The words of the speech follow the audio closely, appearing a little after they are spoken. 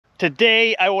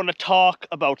Today I want to talk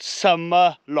about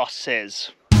summer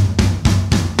losses.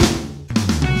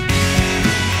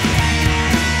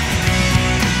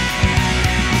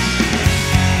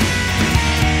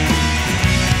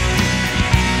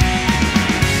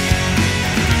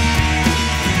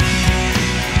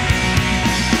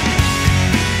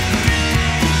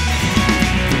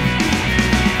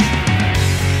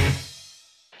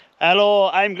 Hello,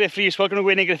 I'm Griff Rees, welcome to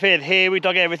Winning Griffith. Here we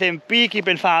talk everything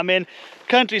beekeeping, farming,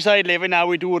 countryside living. Now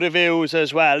we do reviews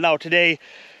as well. Now today,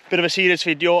 bit of a serious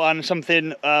video on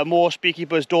something most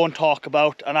beekeepers don't talk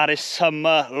about, and that is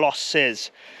summer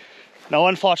losses. Now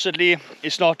unfortunately,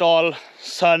 it's not all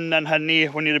sun and honey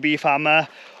when you're a bee farmer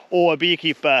or a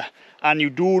beekeeper, and you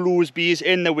do lose bees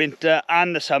in the winter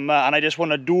and the summer, and I just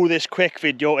want to do this quick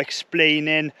video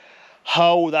explaining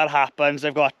how that happens.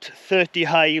 I've got 30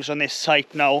 hives on this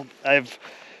site now. I've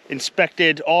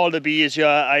inspected all the bees here.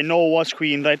 I know what's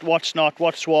queen, right, what's not,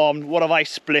 what's swarmed, what have I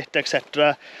split,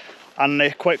 etc. And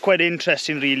quite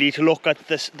interesting really to look at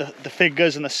this, the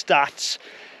figures and the stats,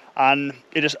 and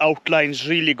it just outlines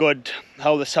really good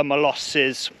how the summer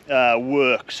losses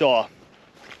work. So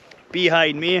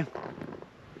behind me,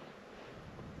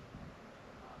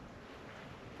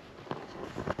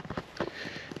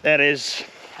 there is,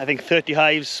 I think, 30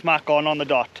 hives smack on the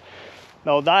dot.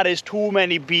 Now that is too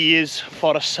many bees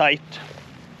for a site.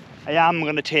 I am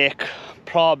going to take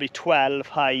probably 12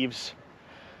 hives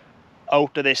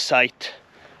out of this site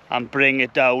and bring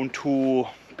it down to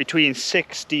between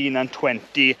 16 and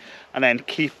 20 and then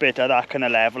keep it at that kind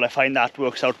of level. I find that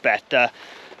works out better.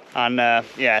 And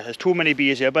yeah, there's too many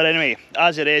bees here, but anyway,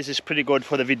 as it is, it's pretty good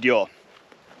for the video.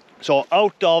 So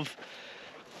out of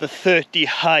the 30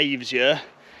 hives here,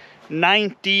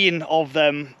 19 of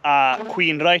them are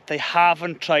queen right. They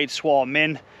haven't tried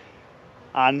swarming,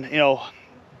 and you know,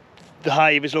 the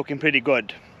hive is looking pretty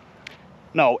good.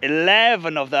 Now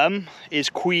 11 of them is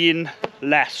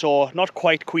queen-less, so not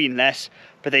quite queen-less,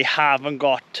 but they haven't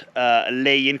got a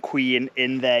laying queen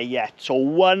in there yet. So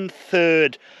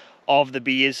 1/3 of the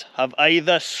bees have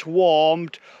either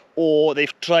swarmed or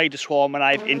they've tried to swarm and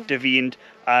I've intervened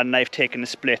and I've taken a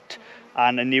split,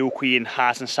 and a new queen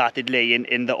hasn't started laying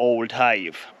in the old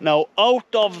hive. Now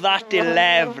out of that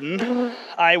 11,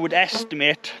 I would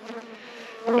estimate,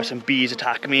 there's some bees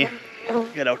attack me,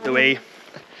 get out the way.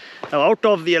 Now out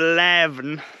of the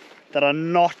 11 that are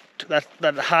not,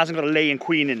 that hasn't got a laying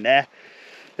queen in there,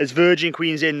 there's virgin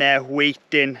queens in there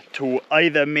waiting to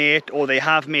either mate, or they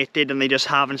have mated and they just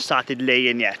haven't started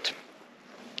laying yet.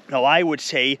 Now I would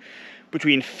say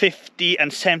between 50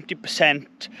 and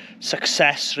 70%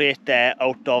 success rate there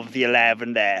out of the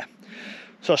 11 there.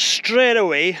 So straight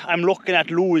away, I'm looking at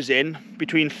losing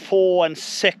between 4 and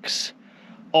 6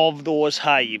 of those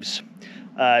hives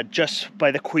just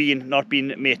by the queen not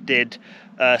being mated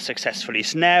successfully.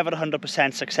 It's never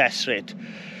 100% success rate.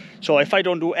 So if I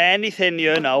don't do anything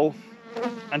here now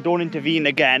and don't intervene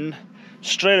again,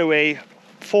 straight away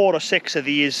 4 or 6 of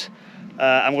these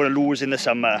I'm going to lose in the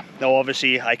summer. Now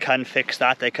obviously I can fix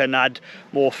that. I can add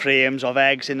more frames of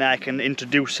eggs in there. I can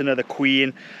introduce another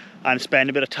queen and spend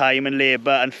a bit of time and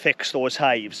labour and fix those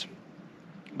hives.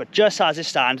 But just as it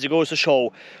stands, it goes to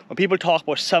show, when people talk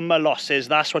about summer losses,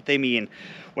 that's what they mean.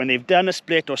 When they've done a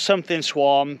split or something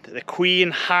swarmed, the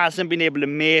queen hasn't been able to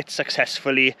mate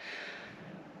successfully,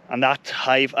 and that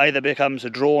hive either becomes a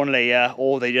drone layer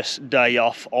or they just die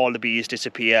off, all the bees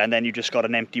disappear, and then you just got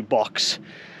an empty box.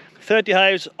 30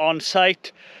 hives on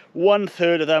site,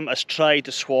 1/3 of them has tried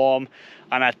to swarm,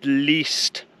 and at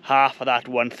least half of that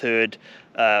 1/3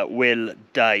 will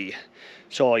die.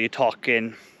 So you're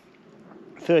talking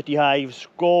 30 hives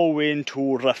go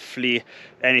into roughly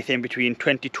anything between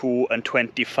 22 and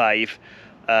 25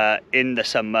 in the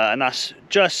summer, and that's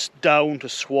just down to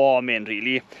swarming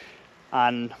really.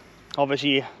 And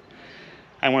obviously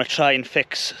I want to try and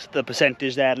fix the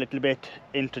percentage there a little bit,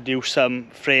 introduce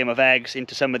some frame of eggs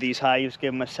into some of these hives,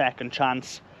 give them a second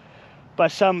chance.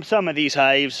 But some of these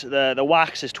hives, the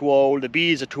wax is too old, the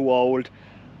bees are too old.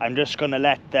 I'm just going to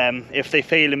let them, if they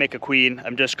fail to make a queen,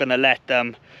 I'm just going to let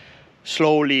them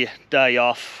slowly die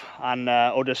off and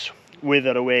or just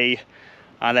wither away,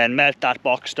 and then melt that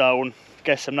box down,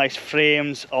 get some nice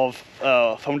frames of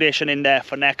foundation in there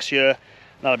for next year.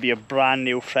 That'll be a brand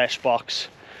new fresh box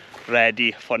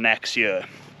ready for next year.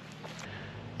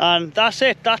 And that's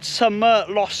it, that's summer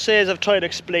losses. I've tried to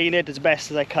explain it as best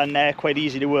as I can there. Quite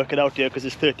easy to work it out here because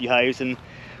there's 30 hives and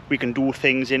we can do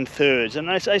things in thirds.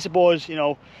 And I suppose, you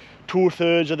know,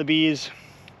 2/3 of the bees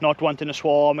not wanting to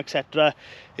swarm, etc.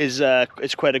 is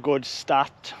quite a good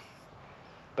stat.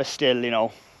 But still, you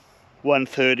know,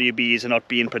 1/3 of your bees are not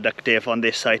being productive on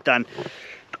this site. And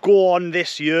go on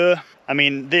this year. I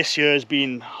mean, this year's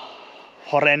been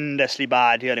horrendously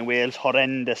bad here in Wales,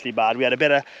 horrendously bad. We had a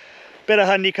bit of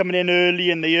honey coming in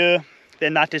early in the year,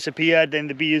 then that disappeared, then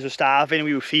the bees were starving,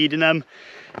 we were feeding them.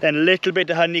 Then a little bit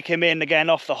of honey came in again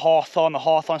off the hawthorn. The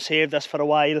hawthorn saved us for a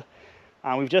while.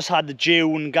 And we've just had the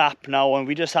June gap now, and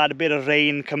we just had a bit of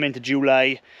rain come into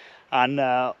July. And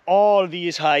all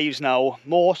these hives now,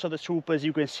 most of the supers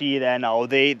you can see there now,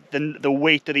 the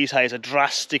weight of these hives are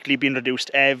drastically being reduced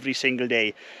every single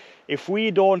day. If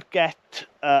we don't get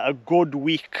a good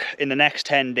week in the next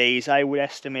 10 days, I would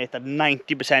estimate that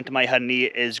 90% of my honey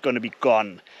is going to be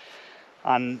gone.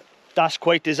 And that's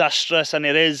quite disastrous, and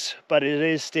it is, but it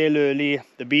is still early.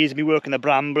 The bees will be working the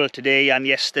bramble today and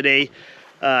yesterday.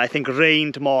 I think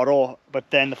rain tomorrow,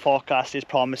 but then the forecast is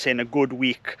promising a good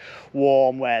week,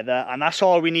 warm weather, and that's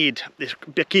all we need.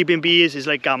 Keeping bees is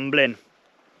like gambling.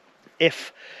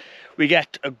 If we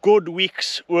get a good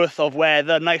week's worth of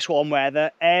weather, nice warm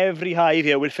weather, every hive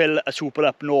here will fill a super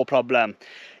up, no problem.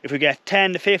 If we get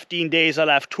 10 to 15 days, I'll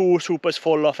have 2 supers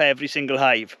full off every single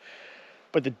hive.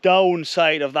 But the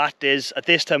downside of that is, at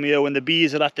this time of year when the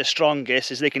bees are at their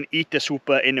strongest, is they can eat the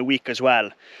super in a week as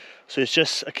well. So it's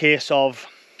just a case of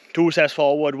 2 steps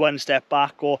forward, 1 step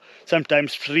back, or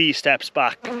sometimes 3 steps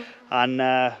back. And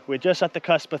we're just at the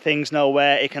cusp of things now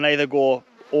where it can either go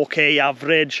okay,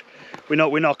 average, we're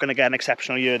not going to get an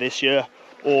exceptional year this year,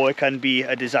 or it can be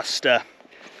a disaster.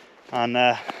 And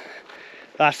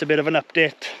that's a bit of an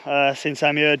update since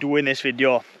I'm here doing this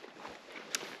video.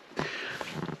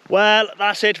 Well,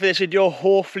 that's it for this video.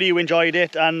 Hopefully you enjoyed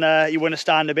it, and you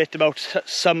understand a bit about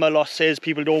summer losses.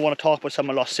 People don't want to talk about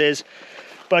summer losses,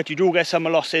 but you do get summer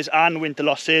losses and winter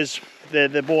losses.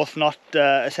 They're both not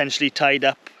essentially tied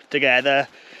up together.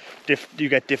 You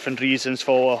get different reasons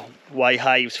for why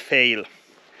hives fail.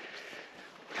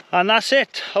 And that's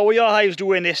it. How are your hives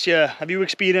doing this year? Have you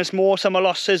experienced more summer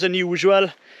losses than usual?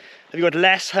 Have you got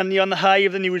less honey on the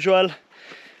hive than usual?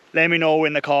 Let me know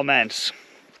in the comments.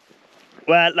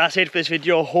 Well, that's it for this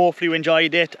video. Hopefully you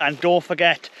enjoyed it, and don't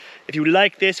forget, if you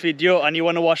like this video and you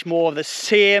want to watch more of the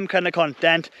same kind of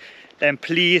content, then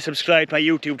please subscribe to my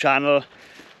YouTube channel.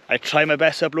 I try my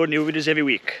best to upload new videos every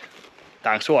week.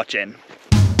 Thanks for watching.